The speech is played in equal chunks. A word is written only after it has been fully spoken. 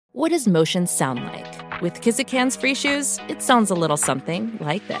What does motion sound like? With Kizikans free shoes, it sounds a little something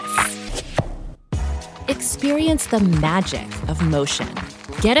like this. Experience the magic of motion.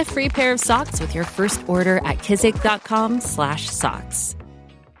 Get a free pair of socks with your first order at kizik.com/socks.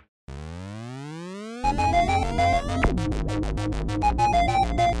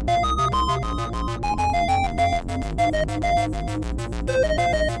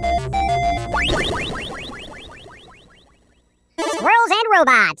 Squirrels and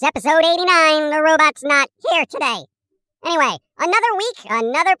Robots, episode 89. The robot's not here today. Anyway, another week,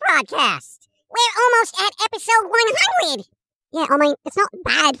 another podcast. We're almost at episode 100. Yeah, I mean, it's not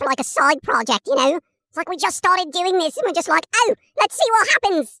bad for like a side project, you know? It's like we just started doing this and we're just like, oh, let's see what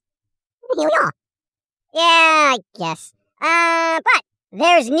happens. And here we are. Yeah, I guess. But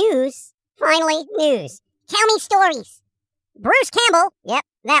there's news. Finally, news. Tell me stories. Bruce Campbell, yep,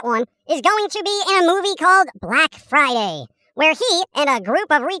 that one, is going to be in a movie called Black Friday, where he and a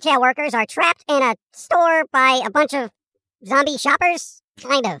group of retail workers are trapped in a store by a bunch of zombie shoppers.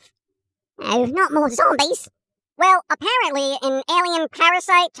 Kind of. No, not more zombies. Well, apparently an alien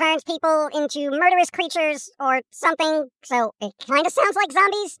parasite turns people into murderous creatures or something, so it kind of sounds like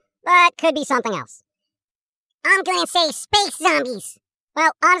zombies, but could be something else. I'm gonna say space zombies.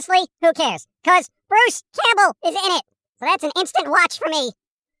 Well, honestly, who cares? 'Cause Bruce Campbell is in it, so that's an instant watch for me.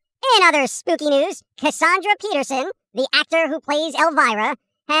 In other spooky news, Cassandra Peterson, the actor who plays Elvira,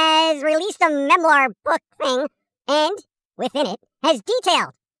 has released a memoir book thing, and within it has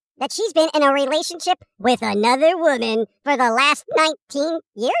detailed that she's been in a relationship with another woman for the last 19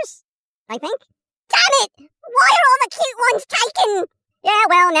 years, I think. Damn it! Why are all the cute ones taken? Yeah,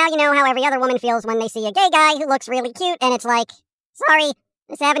 well, now you know how every other woman feels when they see a gay guy who looks really cute, and it's like, sorry,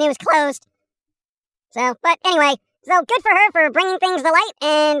 this avenue is closed. So, but anyway, so good for her for bringing things to light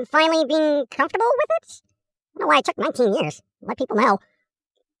and finally being comfortable with it. I don't know why it took 19 years. Let people know.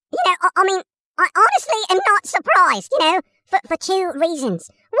 You know, I mean, I honestly am not surprised, you know, for two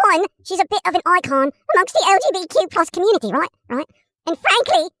reasons. One, she's a bit of an icon amongst the LGBTQ plus community, right? And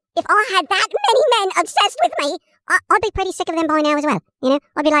frankly, if I had that many men obsessed with me, I'd be pretty sick of them by now as well, you know?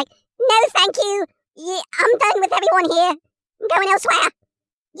 I'd be like, no thank you, yeah, I'm done with everyone here, I'm going elsewhere.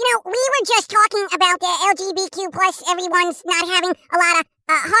 You know, we were just talking about the LGBTQ plus everyone's not having a lot of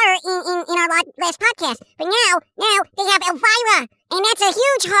horror in our last podcast, but now they have Elvira, and that's a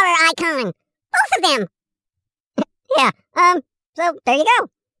huge horror icon. Both of them. Yeah, so there you go.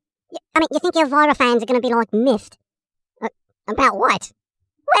 I mean, you think Elvira fans are going to be like miffed? About what?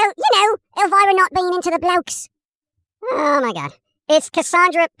 Well, you know, Elvira not being into the blokes. Oh my god. It's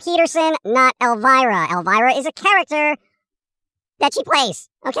Cassandra Peterson, not Elvira. Elvira is a character that she plays,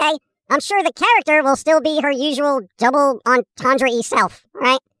 okay? I'm sure the character will still be her usual double entendre-y self,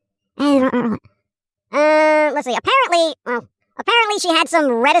 right? Let's see. Apparently she had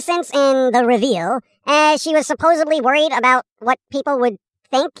some reticence in the reveal, as she was supposedly worried about what people would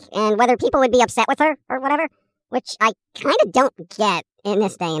think and whether people would be upset with her or whatever, which I kind of don't get in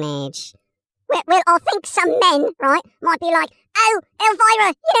this day and age. Well, I think some men, right, might be like, oh, Elvira,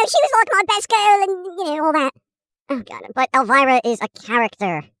 you know, she was like my best girl and, you know, all that. Oh, God, but Elvira is a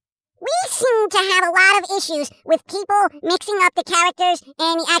character. We seem to have a lot of issues with people mixing up the characters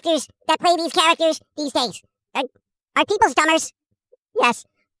and the actors that play these characters these days. Are people dumbers? Yes.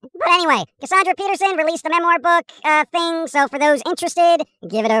 But anyway, Cassandra Peterson released a memoir book thing, so for those interested,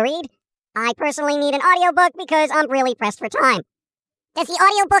 give it a read. I personally need an audiobook because I'm really pressed for time. Does the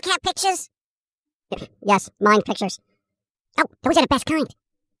audiobook have pictures? Yes, mind pictures. Oh, those are the best kind.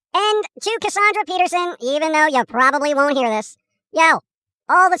 And to Cassandra Peterson, even though you probably won't hear this, yo,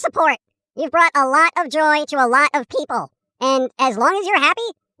 all the support. You've brought a lot of joy to a lot of people. And as long as you're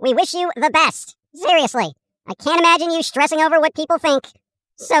happy, we wish you the best. Seriously. I can't imagine you stressing over what people think.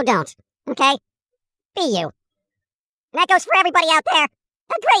 So don't. Okay? Be you. And that goes for everybody out there.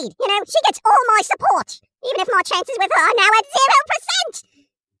 Agreed. You know, she gets all my support. Even if my chances with her are now at 0%.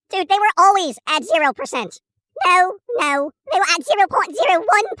 Dude, they were always at 0%. No. They were at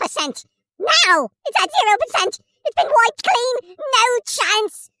 0.01%. Now it's at 0%. It's been wiped clean. No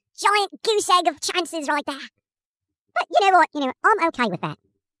chance. Giant goose egg of chances right there. But you know what? I'm okay with that.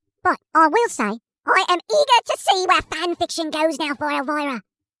 But I will say, I am eager to see where fanfiction goes now for Elvira.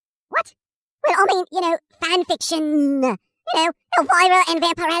 What? Well, I mean, fanfiction. Elvira and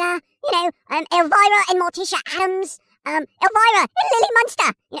Vampirella. Elvira and Morticia Adams. Elvira and Lily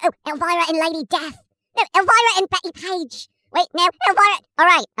Munster. Elvira and Lady Death. No, Elvira and Betty Page. Wait, no, Elvira. All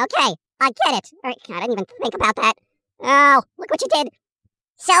right, okay, I get it. All right, I didn't even think about that. Oh, look what you did.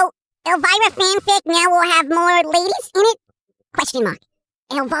 So, Elvira fanfic now will have more ladies in it? Question mark.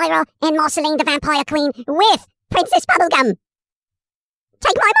 Elvira and Marceline the Vampire Queen with Princess Bubblegum.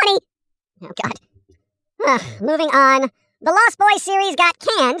 Take my money! Oh, God. Moving on. The Lost Boys series got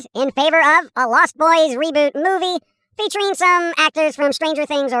canned in favor of a Lost Boys reboot movie featuring some actors from Stranger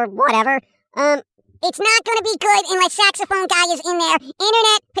Things or whatever. It's not gonna be good unless Saxophone Guy is in there.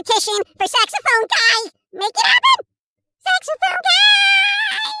 Internet petition for Saxophone Guy! Make it happen! Saxophone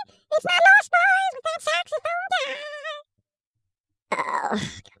Guy! It's not Lost Boys without Saxophone Guy! Oh.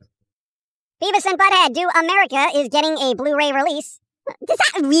 Beavis and Butthead Do America is getting a Blu-ray release. Does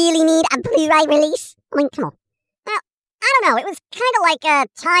that really need a Blu-ray release? I mean, come on. I don't know. It was kind of like a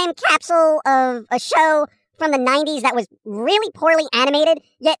time capsule of a show from the 90s that was really poorly animated,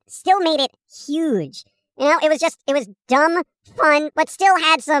 yet still made it huge. You know, it was dumb, fun, but still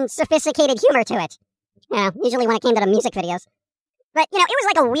had some sophisticated humor to it. You know, usually when it came to the music videos. But, you know, it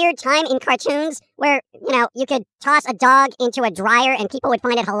was like a weird time in cartoons where, you know, you could toss a dog into a dryer and people would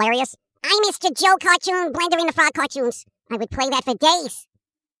find it hilarious. I missed a Joe cartoon, Blender in the Frog cartoons. I would play that for days.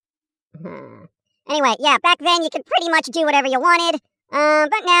 Anyway, yeah, back then you could pretty much do whatever you wanted.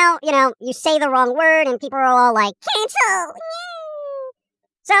 But now, you know, you say the wrong word and people are all like, cancel!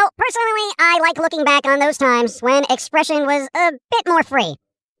 So, personally, I like looking back on those times when expression was a bit more free.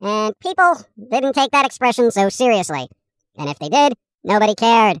 And people didn't take that expression so seriously. And if they did, nobody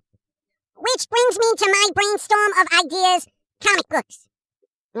cared. Which brings me to my brainstorm of ideas, comic books.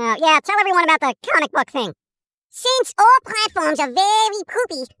 Yeah, tell everyone about the comic book thing. Since all platforms are very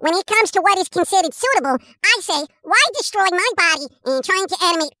poopy when it comes to what is considered suitable, I say, why destroy my body and trying to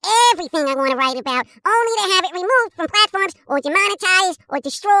animate everything I want to write about, only to have it removed from platforms, or demonetized, or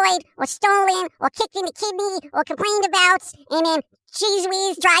destroyed, or stolen, or kicked in the kidney, or complained about, and then Cheese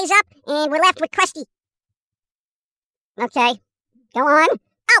Whiz dries up, and we're left with crusty. Okay, go on.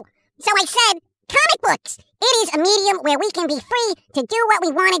 Oh, so I said, comic books. It is a medium where we can be free to do what we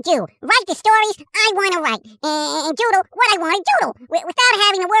want to do. Write the stories I want to write. And doodle what I want to doodle. Without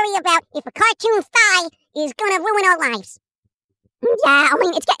having to worry about if a cartoon thigh is going to ruin our lives. Yeah, I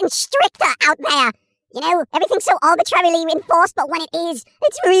mean, it's getting stricter out there. You know, everything's so arbitrarily enforced, but when it is,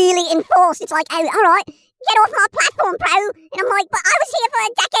 it's really enforced. It's like, oh, all right, get off my platform, bro. And I'm like, but I was here for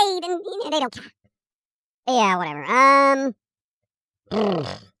a decade, and you know, they don't care. Yeah, whatever.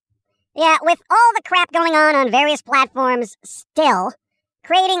 Yeah, with all the crap going on various platforms still,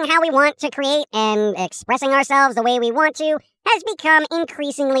 creating how we want to create and expressing ourselves the way we want to has become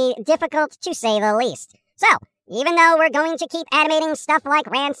increasingly difficult, to say the least. So, even though we're going to keep animating stuff like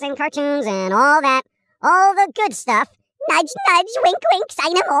rants and cartoons and all that, all the good stuff, nudge, nudge, wink, wink, say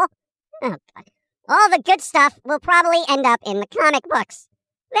no more. Oh, God. All the good stuff will probably end up in the comic books.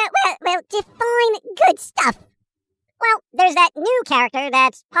 Well, define good stuff. Well, there's that new character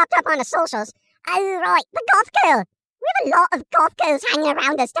that's popped up on the socials. Oh, right, the goth girl. We have a lot of goth girls hanging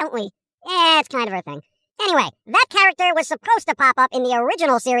around us, don't we? Yeah, it's kind of her thing. Anyway, that character was supposed to pop up in the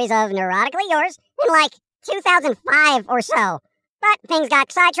original series of Neurotically Yours in, like, 2005 or so. But things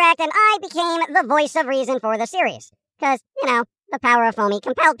got sidetracked and I became the voice of reason for the series. Because, you know, the power of Foamy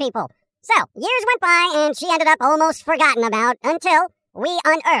compelled people. So, years went by and she ended up almost forgotten about until we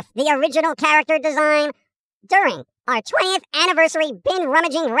unearthed the original character design during our 20th anniversary bin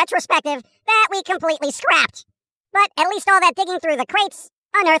rummaging retrospective that we completely scrapped. But at least all that digging through the crates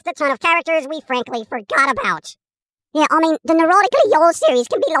unearthed a ton of characters we frankly forgot about. Yeah, I mean, the Neurotically Yours series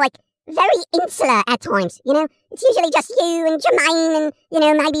can be, like, very insular at times, you know? It's usually just you and Jermaine and, you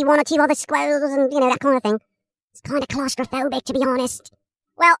know, maybe one or two other squirrels and, you know, that kind of thing. It's kind of claustrophobic, to be honest.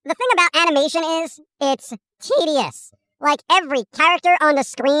 Well, the thing about animation is, it's tedious. Like, every character on the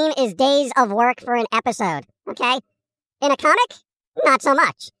screen is days of work for an episode, okay? In a comic, not so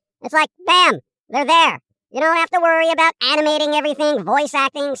much. It's like, bam, they're there. You don't have to worry about animating everything, voice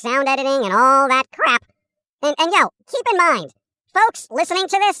acting, sound editing, and all that crap. And yo, keep in mind, folks listening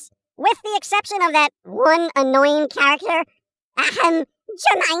to this, with the exception of that one annoying character, Jermaine.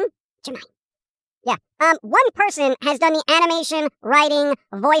 Yeah, one person has done the animation, writing,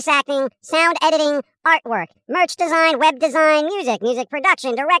 voice acting, sound editing, artwork, merch design, web design, music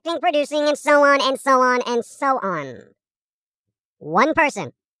production, directing, producing, and so on, and so on, and so on. One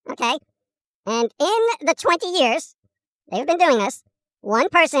person, okay? And in the 20 years they've been doing this, one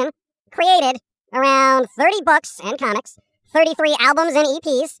person created around 30 books and comics, 33 albums and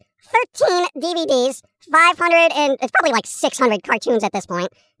EPs, 13 DVDs, 500 and it's probably like 600 cartoons at this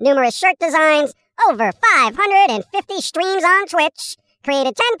point, numerous shirt designs, over 550 streams on Twitch,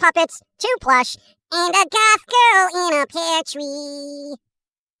 created 10 puppets, 2 plush, and a goth girl in a pear tree.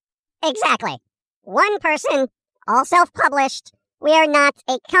 Exactly. One person, all self-published. We are not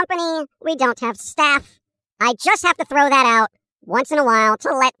a company. We don't have staff. I just have to throw that out once in a while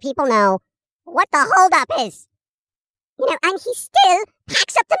to let people know what the holdup is. And he still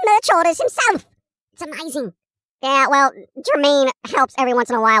packs up the merch orders himself. It's amazing. Yeah, well, Jermaine helps every once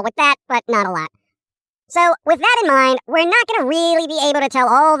in a while with that, but not a lot. So, with that in mind, we're not going to really be able to tell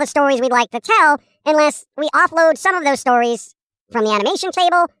all the stories we'd like to tell unless we offload some of those stories from the animation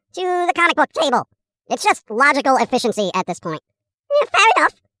table to the comic book table. It's just logical efficiency at this point. Yeah, fair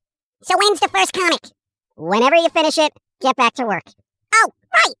enough. So when's the first comic? Whenever you finish it, get back to work. Oh,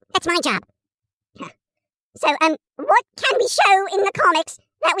 right, that's my job. So, what can we show in the comics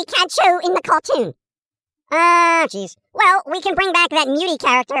that we can't show in the cartoon? Jeez. Well, we can bring back that Mutie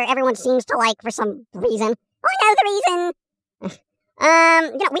character everyone seems to like for some reason. I know the reason.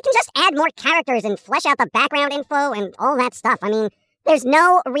 We can just add more characters and flesh out the background info and all that stuff. I mean, there's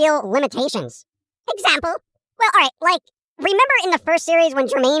no real limitations. Example? Well, alright, like, remember in the first series when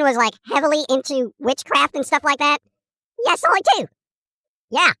Jermaine was, like, heavily into witchcraft and stuff like that? Yes, I do.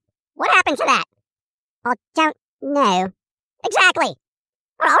 Yeah. What happened to that? I don't know. Exactly.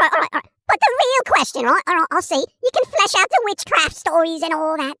 All right. But the real question, all right, I'll see. You can flesh out the witchcraft stories and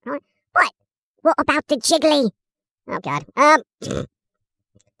all that. Right? But what about the Jiggly? Oh, God. It's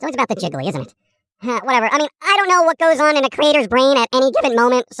always about the Jiggly, isn't it? Whatever. I mean, I don't know what goes on in a creator's brain at any given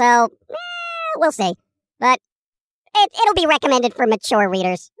moment, so we'll see. But it'll be recommended for mature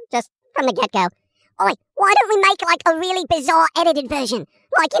readers, just from the get-go. Oi, why don't we make, like, a really bizarre edited version?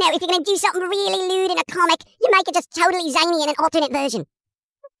 Like, if you're gonna do something really lewd in a comic, you make it just totally zany in an alternate version.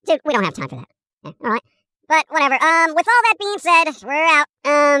 Dude, we don't have time for that. Yeah, alright. But, whatever. With all that being said, we're out.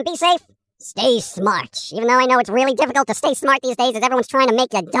 Be safe. Stay smart. Even though I know it's really difficult to stay smart these days as everyone's trying to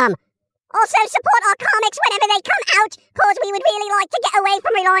make you dumb. Also, support our comics whenever they come out, cause we would really like to get away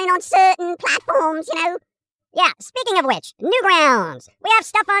from relying on certain platforms, Yeah, speaking of which, Newgrounds. We have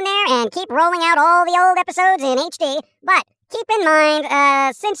stuff on there and keep rolling out all the old episodes in HD, but keep in mind,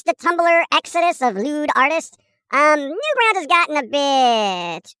 since the Tumblr exodus of lewd artists, Newgrounds has gotten a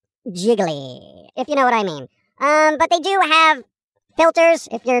bit jiggly, if you know what I mean. But they do have filters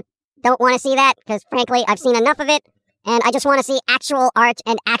if you don't want to see that, because frankly, I've seen enough of it, and I just want to see actual art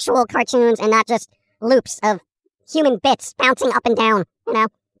and actual cartoons and not just loops of human bits bouncing up and down,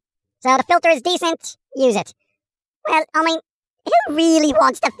 So the filter is decent, use it. Well, I mean, who really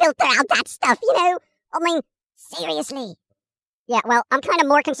wants to filter out that stuff, I mean, seriously. Yeah, well, I'm kind of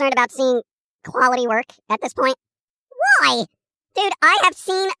more concerned about seeing quality work at this point. Why? Dude, I have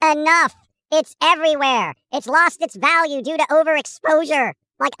seen enough. It's everywhere. It's lost its value due to overexposure.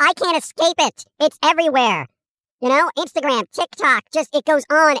 Like, I can't escape it. It's everywhere. Instagram, TikTok, it goes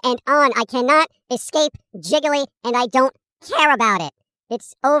on and on. I cannot escape Jiggly, and I don't care about it.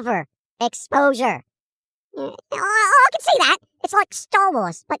 It's overexposure. I can see that. It's like Star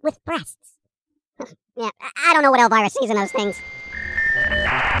Wars, but with breasts. Yeah, I don't know what Elvira sees in those things.